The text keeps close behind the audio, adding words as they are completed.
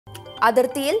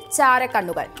അതിർത്തിയിൽ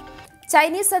ചാരക്കണ്ണുകൾ.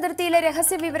 ചൈനീസ് അതിർത്തിയിലെ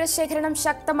രഹസ്യ വിവരശേഖരണം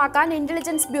ശക്തമാക്കാൻ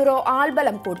ഇന്റലിജൻസ് ബ്യൂറോ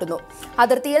ആൾബലം കൂട്ടുന്നു.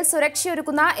 അതിർത്തിയിൽ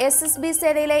സുരക്ഷയൊരുക്കുന്ന SSB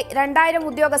സേനയിലെ 2000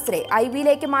 ഉദ്യോഗസ്ഥരെ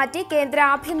IBയിലേക്ക് മാറ്റി കേന്ദ്ര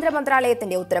ആഭ്യന്തര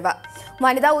മന്ത്രാലയത്തിന്റെ ഉത്തരവ്.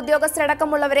 വനിതാ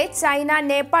ഉദ്യോഗസ്ഥരടക്കമുള്ളവരെ ചൈന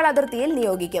നേപ്പാൾ അതിർത്തിയിൽ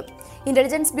നിയോഗിക്കും.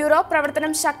 ഇന്റലിജൻസ് ബ്യൂറോ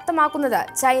പ്രവർത്തനം ശക്തമാക്കുന്നത്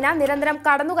ചൈന നിരന്തരം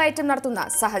കടന്നുകയറ്റം നടത്തുന്ന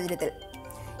സാഹചര്യത്തിൽ.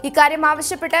 ഇക്കാര്യം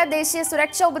ആവശ്യപ്പെട്ട് ദേശീയ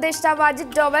സുരക്ഷാ ഉപദേഷ്ടാവ്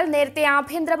അജിത് ഡോവൽ നേരത്തെ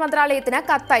ആഭ്യന്തര മന്ത്രാലയത്തിന്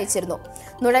കത്തയച്ചിരുന്നു.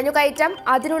 നുഴഞ്ഞുകയറ്റം,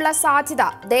 അതിനുള്ള സാധ്യത,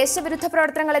 ദേശവിരുദ്ധ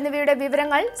പ്രവർത്തനങ്ങൾ എന്നിവയുടെ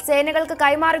വിവരങ്ങൾ സേനകൾക്ക്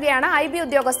കൈമാറുകയാണ് IB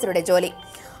ഉദ്യോഗസ്ഥരുടെ ജോലി.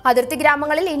 അതിർത്തി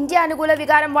ഗ്രാമങ്ങളിൽ ഇന്ത്യ അനുകൂല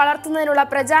വികാരം വളർത്തുന്നതിനുള്ള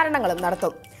പ്രചാരണങ്ങളും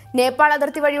നടത്തും. നേപ്പാൾ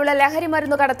അതിർത്തി വഴിയുള്ള ലഹരി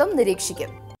മരുന്നു കടത്തും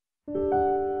നിരീക്ഷിക്കും.